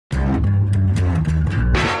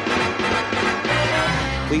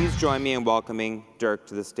Please join me in welcoming Dirk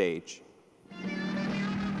to the stage.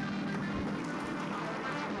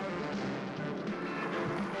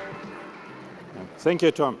 Thank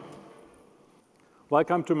you, Tom.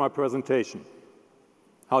 Welcome to my presentation.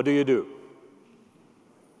 How do you do?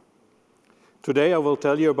 Today I will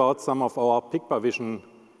tell you about some of our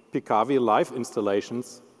Picavi live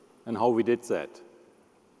installations and how we did that.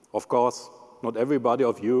 Of course, not everybody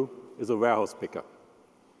of you is a warehouse picker.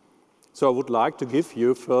 So I would like to give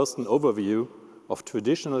you first an overview of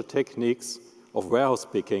traditional techniques of warehouse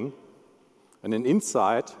picking and an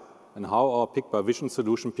insight on how our Picavi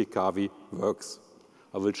solution Picavi works.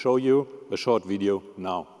 I will show you a short video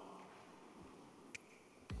now.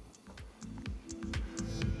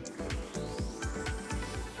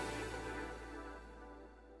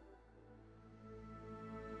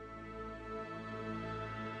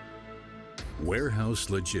 Warehouse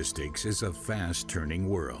logistics is a fast-turning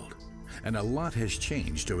world, and a lot has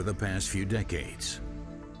changed over the past few decades.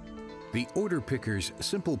 The order picker's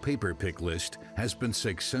simple paper pick list has been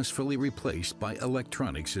successfully replaced by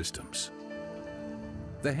electronic systems.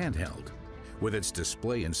 The handheld. With its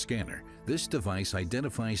display and scanner, this device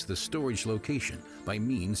identifies the storage location by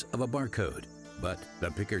means of a barcode, but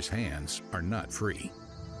the picker's hands are not free.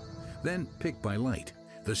 Then pick by light.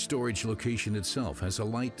 The storage location itself has a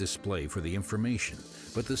light display for the information,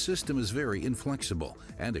 but the system is very inflexible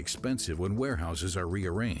and expensive when warehouses are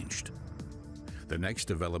rearranged. The next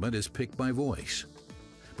development is pick by voice,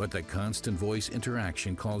 but the constant voice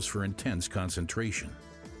interaction calls for intense concentration.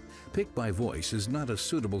 Pick by voice is not a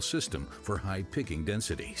suitable system for high picking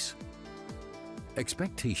densities.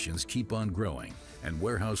 Expectations keep on growing, and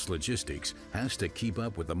warehouse logistics has to keep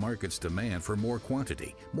up with the market's demand for more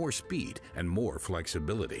quantity, more speed, and more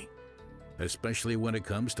flexibility. Especially when it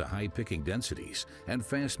comes to high picking densities and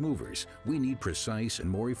fast movers, we need precise and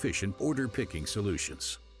more efficient order picking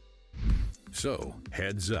solutions. So,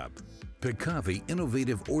 heads up. Picavi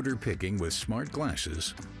innovative order picking with smart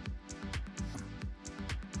glasses.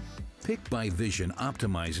 Pick by Vision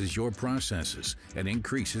optimizes your processes and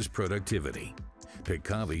increases productivity.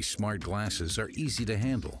 Picavi smart glasses are easy to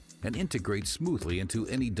handle and integrate smoothly into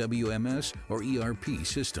any WMS or ERP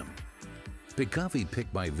system. Picavi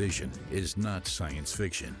Pick by Vision is not science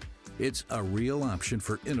fiction. It's a real option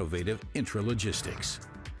for innovative intralogistics.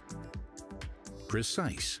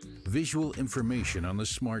 Precise, visual information on the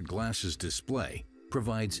smart glasses display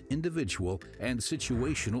provides individual and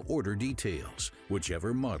situational order details,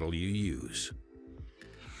 whichever model you use.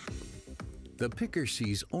 The picker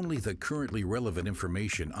sees only the currently relevant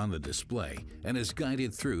information on the display and is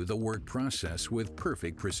guided through the work process with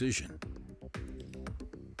perfect precision.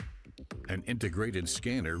 An integrated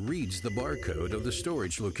scanner reads the barcode of the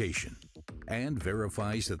storage location and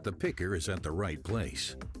verifies that the picker is at the right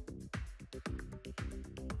place.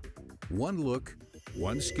 One look,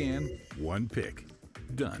 one scan, one pick.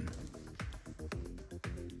 Done.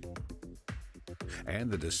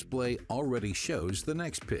 And the display already shows the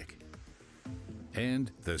next pick.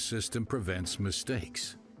 And the system prevents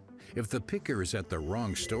mistakes. If the picker is at the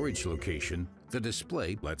wrong storage location, the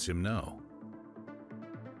display lets him know.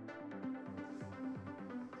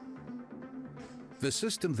 The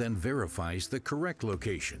system then verifies the correct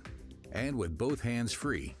location, and with both hands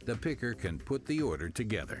free, the picker can put the order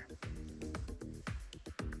together.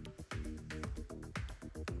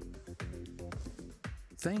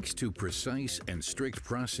 Thanks to precise and strict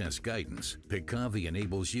process guidance, Picavi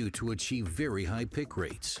enables you to achieve very high pick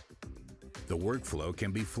rates. The workflow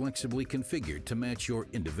can be flexibly configured to match your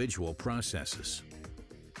individual processes.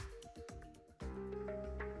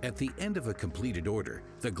 At the end of a completed order,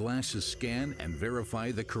 the glasses scan and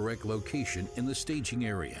verify the correct location in the staging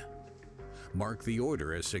area. Mark the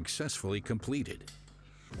order as successfully completed.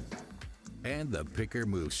 And the picker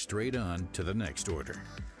moves straight on to the next order.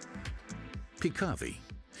 Picavi.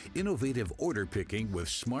 Innovative order picking with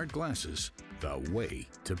smart glasses, the way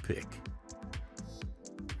to pick.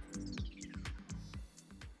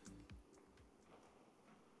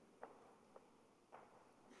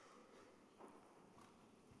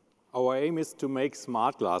 Our aim is to make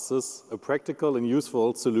smart glasses a practical and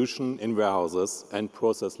useful solution in warehouses and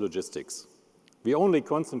process logistics. We only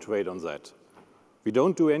concentrate on that. We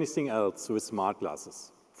don't do anything else with smart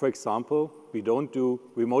glasses. For example, we don't do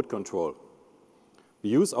remote control. We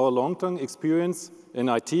use our long-term experience in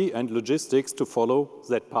IT and logistics to follow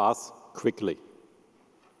that path quickly.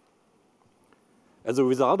 As a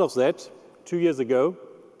result of that, 2 years ago,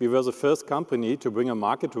 we were the first company to bring a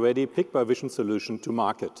market-ready Picavi solution to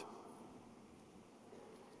market.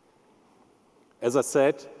 As I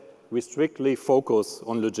said, we strictly focus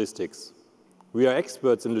on logistics. We are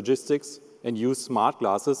experts in logistics and use smart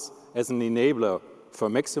glasses as an enabler for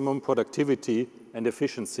maximum productivity and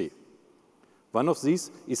efficiency. One of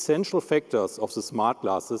these essential factors of the smart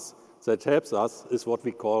glasses that helps us is what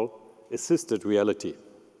we call assisted reality.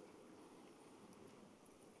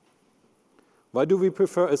 Why do we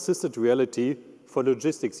prefer assisted reality for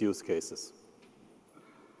logistics use cases?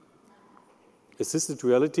 Assisted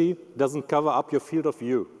reality doesn't cover up your field of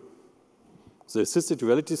view. The assisted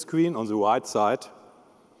reality screen on the right side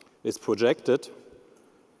is projected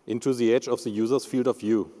into the edge of the user's field of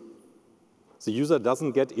view. The user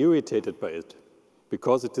doesn't get irritated by it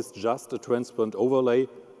because it is just a transparent overlay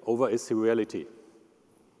over its reality.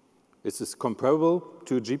 It is comparable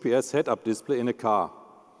to a GPS head-up display in a car.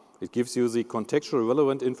 It gives you the contextually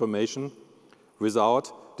relevant information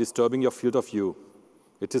without disturbing your field of view.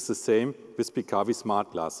 It is the same with Picavi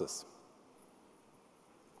smart glasses.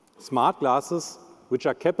 Smart glasses, which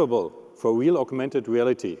are capable for real augmented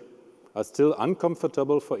reality, are still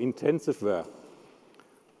uncomfortable for intensive wear.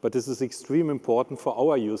 But this is extremely important for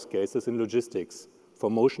our use cases in logistics,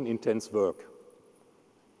 for motion-intense work.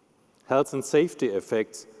 Health and safety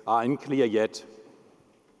effects are unclear yet.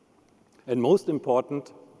 And most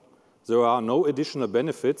important, there are no additional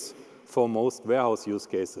benefits for most warehouse use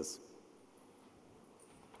cases.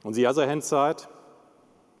 On the other hand side,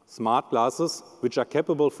 smart glasses, which are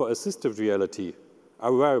capable for assisted reality,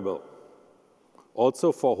 are wearable,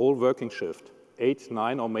 also for a whole working shift, 8,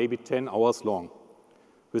 9, or maybe 10 hours long,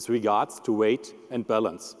 with regards to weight and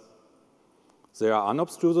balance. They are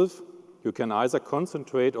unobtrusive. You can either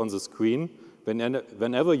concentrate on the screen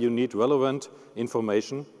whenever you need relevant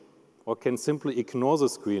information, or can simply ignore the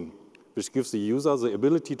screen, which gives the user the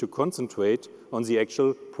ability to concentrate on the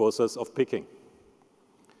actual process of picking.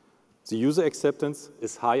 The user acceptance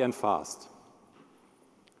is high and fast.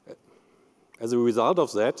 As a result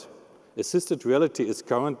of that, assisted reality is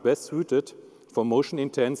currently best suited for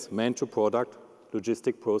motion-intense man-to-product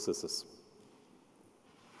logistic processes.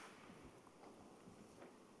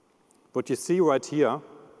 What you see right here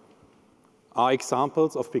are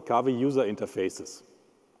examples of Picavi user interfaces.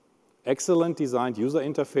 Excellent designed user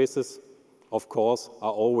interfaces, of course,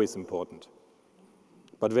 are always important.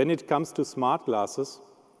 But when it comes to smart glasses,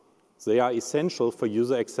 they are essential for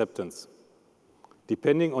user acceptance.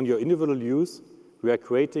 Depending on your individual use, we are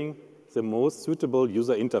creating the most suitable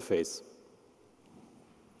user interface.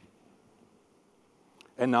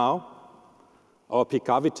 And now, our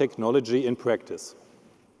Picavi technology in practice.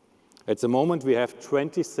 At the moment, we have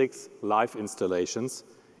 26 live installations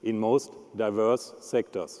in most diverse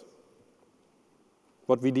sectors.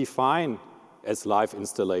 What we define as live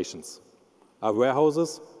installations are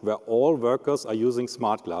warehouses where all workers are using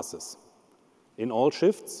smart glasses in all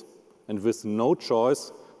shifts and with no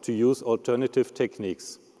choice to use alternative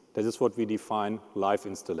techniques. That is what we define live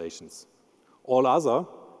installations. All other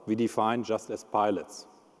we define just as pilots.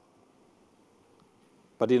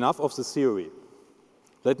 But enough of the theory.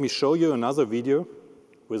 Let me show you another video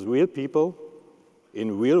with real people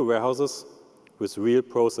in real warehouses with real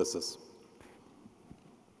processes.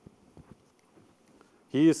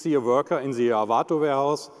 Here you see a worker in the Arvato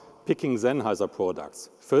warehouse picking Sennheiser products.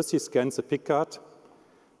 First he scans the pick card,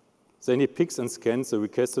 then he picks and scans the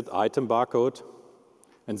requested item barcode,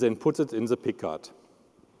 and then puts it in the pick card.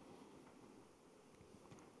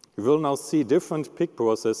 You will now see different pick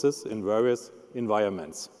processes in various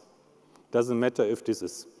environments. Doesn't matter if this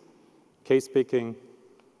is case picking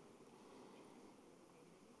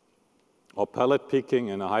or pallet picking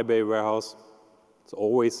in a high bay warehouse. It's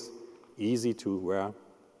always easy to wear,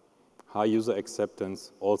 high user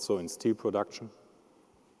acceptance, also in steel production.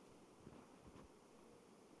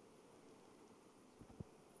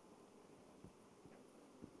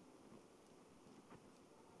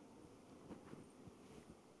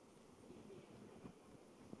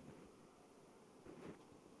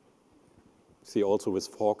 See also with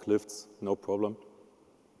forklifts, no problem.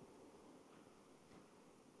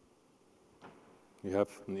 You have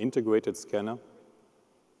an integrated scanner,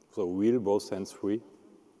 so real, both hands-free.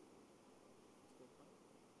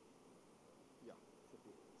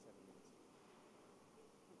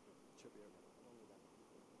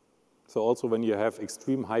 So also when you have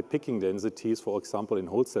extreme high picking densities, for example, in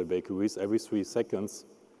wholesale bakeries, every 3 seconds,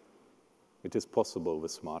 it is possible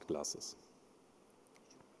with smart glasses.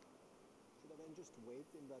 Should I then just wait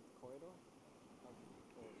in that corridor?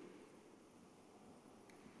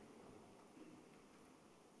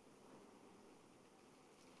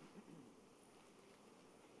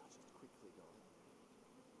 Just quickly go.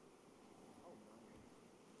 Oh,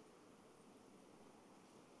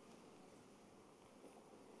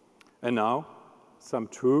 no. And now, some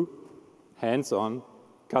true hands-on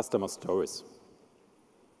customer stories.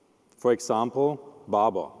 For example,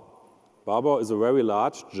 Barbour. Barbour is a very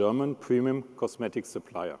large German premium cosmetic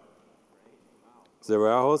supplier. The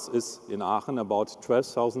warehouse is in Aachen about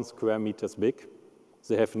 12,000 square meters big.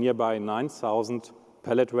 They have nearby 9,000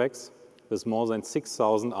 pallet racks with more than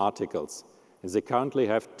 6,000 articles. And they currently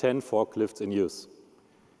have 10 forklifts in use.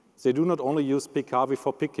 They do not only use Picavi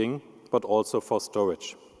for picking, but also for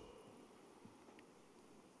storage.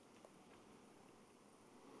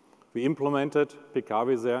 We implemented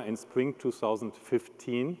Picavi there in spring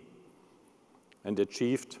 2015 and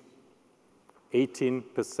achieved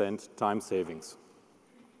 18% time savings.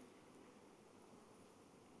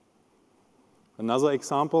 Another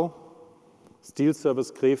example, Steel Service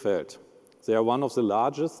Krefeld. They are one of the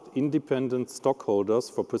largest independent stockholders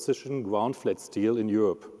for precision ground flat steel in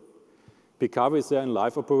Europe. Picavi is there in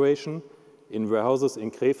live operation in warehouses in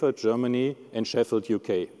Krefeld, Germany and Sheffield,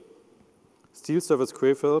 UK. Steel Service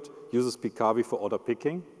Krefeld uses Picavi for order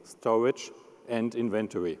picking, storage and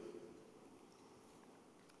inventory.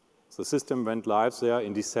 The system went live there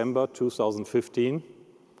in December 2015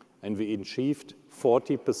 and we achieved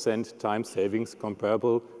 40% time savings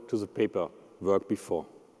comparable to the paper work before.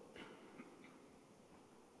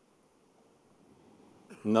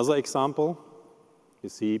 Another example, you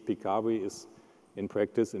see Picavi is in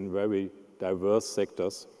practice in very diverse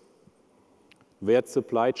sectors. Wert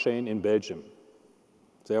Supply Chain in Belgium.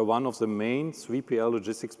 They are one of the main 3PL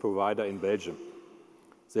logistics provider in Belgium.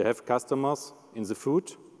 They have customers in the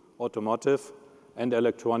food, automotive and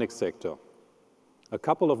electronics sector. A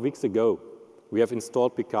couple of weeks ago, we have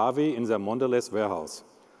installed Picavi in their Mondelez warehouse,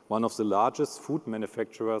 one of the largest food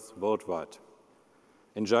manufacturers worldwide.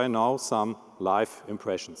 Enjoy now some live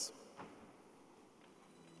impressions.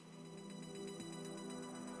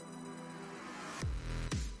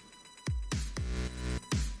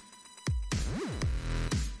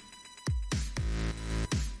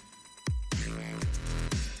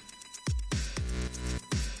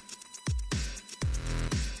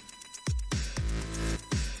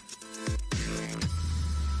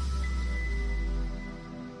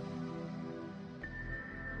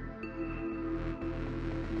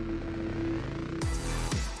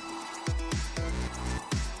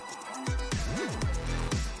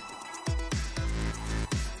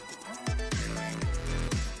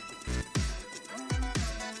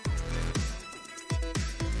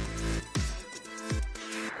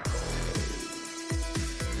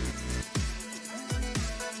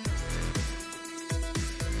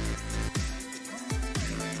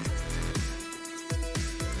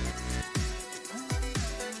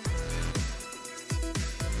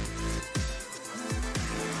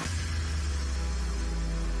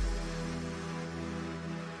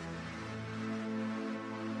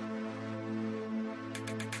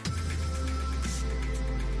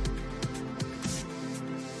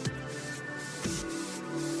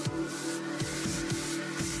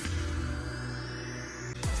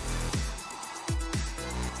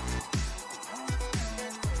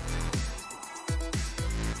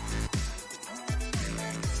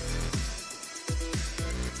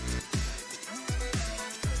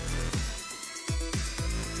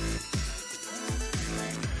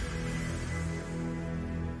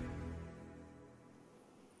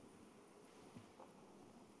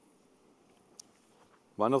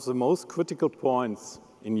 One of the most critical points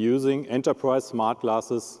in using enterprise smart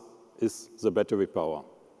glasses is the battery power.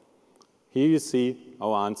 Here you see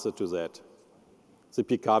our answer to that, the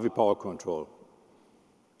Picavi Power Control.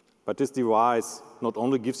 But this device not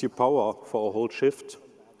only gives you power for a whole shift,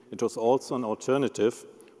 it was also an alternative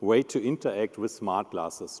way to interact with smart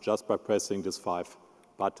glasses just by pressing these 5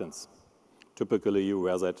 buttons. Typically, you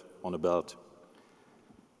wear that on a belt.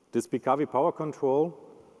 This Picavi Power Control,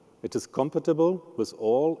 it is compatible with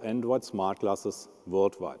all Android smart glasses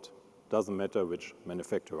worldwide. Doesn't matter which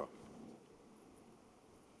manufacturer.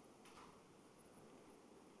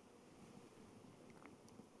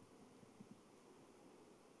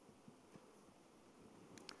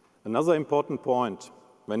 Another important point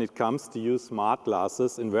when it comes to use smart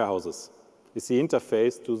glasses in warehouses is the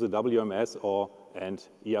interface to the WMS and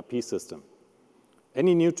ERP system.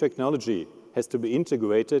 Any new technology has to be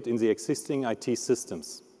integrated in the existing IT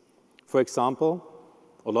systems. For example,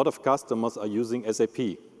 a lot of customers are using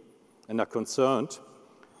SAP and are concerned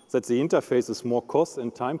that the interface is more cost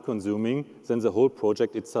and time consuming than the whole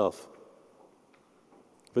project itself.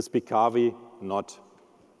 With Picavi, not.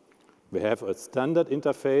 We have a standard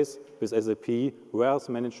interface with SAP warehouse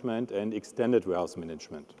management and extended warehouse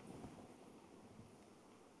management.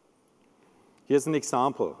 Here's an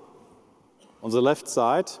example. On the left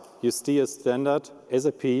side, you see a standard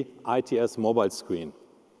SAP ITS mobile screen.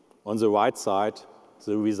 On the right side,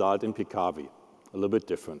 the result in Picavi, a little bit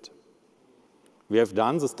different. We have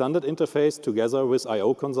done the standard interface together with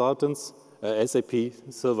I/O consultants, SAP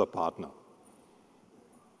Silver partner.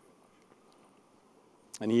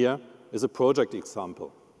 And here is a project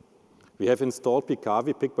example. We have installed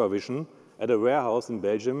Picavi PicBarVision at a warehouse in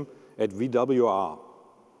Belgium at VWR,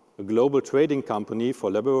 a global trading company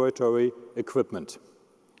for laboratory equipment.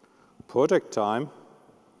 Project time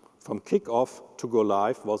from kickoff to go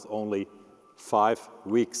live was only 5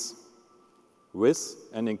 weeks, with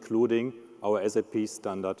and including our SAP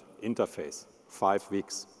standard interface, 5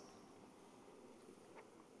 weeks.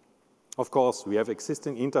 Of course, we have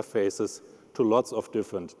existing interfaces to lots of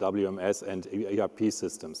different WMS and ERP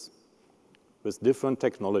systems with different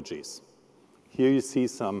technologies. Here you see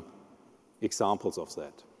some examples of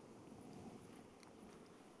that.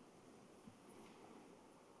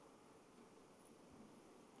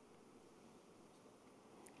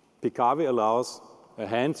 Picavi allows a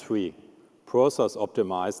hands-free,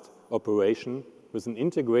 process-optimized operation with an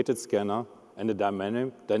integrated scanner and a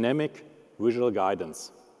dynamic visual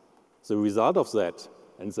guidance. The result of that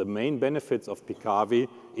and the main benefits of Picavi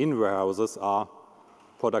in warehouses are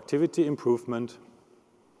productivity improvement,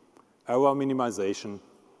 error minimization,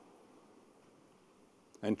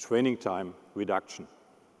 and training time reduction.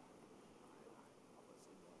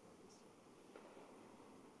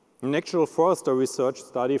 An actual Forrester research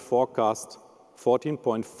study forecast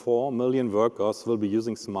 14.4 million workers will be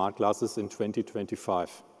using smart glasses in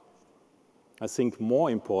 2025. I think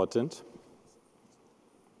more important,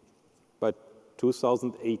 by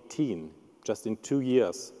 2018, just in 2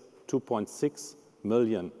 years, 2.6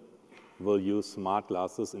 million will use smart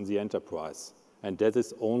glasses in the enterprise, and that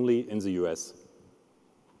is only in the US.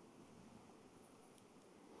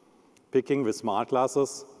 Picking with smart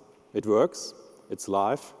glasses, it works, it's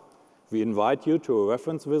live. We invite you to a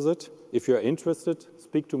reference visit. If you're interested,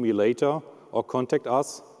 speak to me later or contact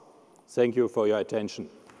us. Thank you for your attention.